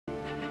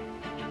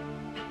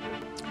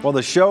Well,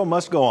 the show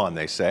must go on,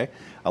 they say.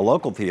 A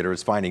local theater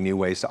is finding new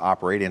ways to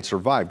operate and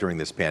survive during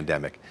this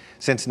pandemic.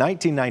 Since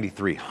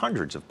 1993,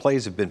 hundreds of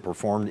plays have been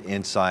performed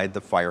inside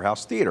the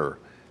Firehouse Theatre.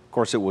 Of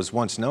course, it was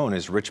once known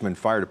as Richmond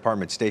Fire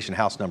Department Station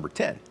House number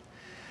 10.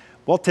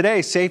 Well,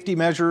 today, safety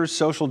measures,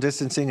 social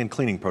distancing, and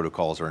cleaning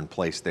protocols are in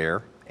place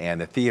there.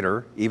 And the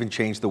theater even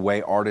changed the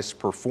way artists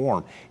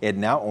perform. It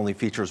now only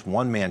features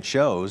one-man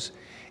shows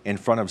in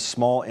front of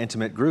small,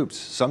 intimate groups,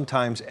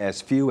 sometimes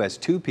as few as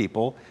 2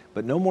 people,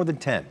 but no more than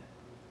 10.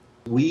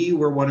 We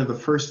were one of the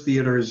first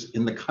theaters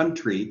in the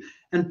country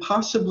and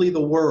possibly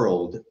the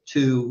world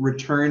to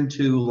return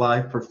to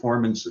live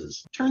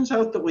performances. Turns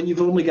out that when you've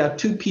only got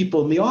 2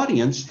 people in the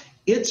audience,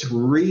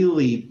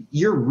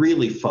 you're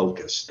really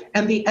focused.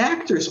 And the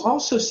actors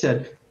also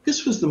said,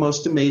 this was the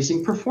most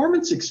amazing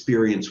performance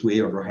experience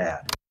we ever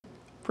had.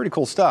 Pretty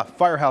cool stuff.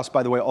 Firehouse,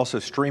 by the way, also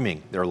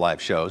streaming their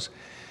live shows.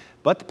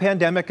 But the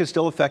pandemic is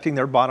still affecting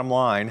their bottom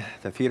line.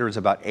 The theater is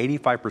about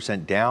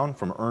 85% down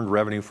from earned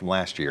revenue from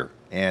last year,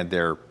 and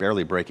they're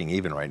barely breaking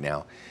even right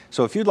now.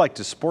 So if you'd like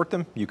to support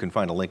them, you can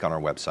find a link on our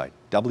website,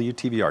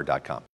 WTVR.com.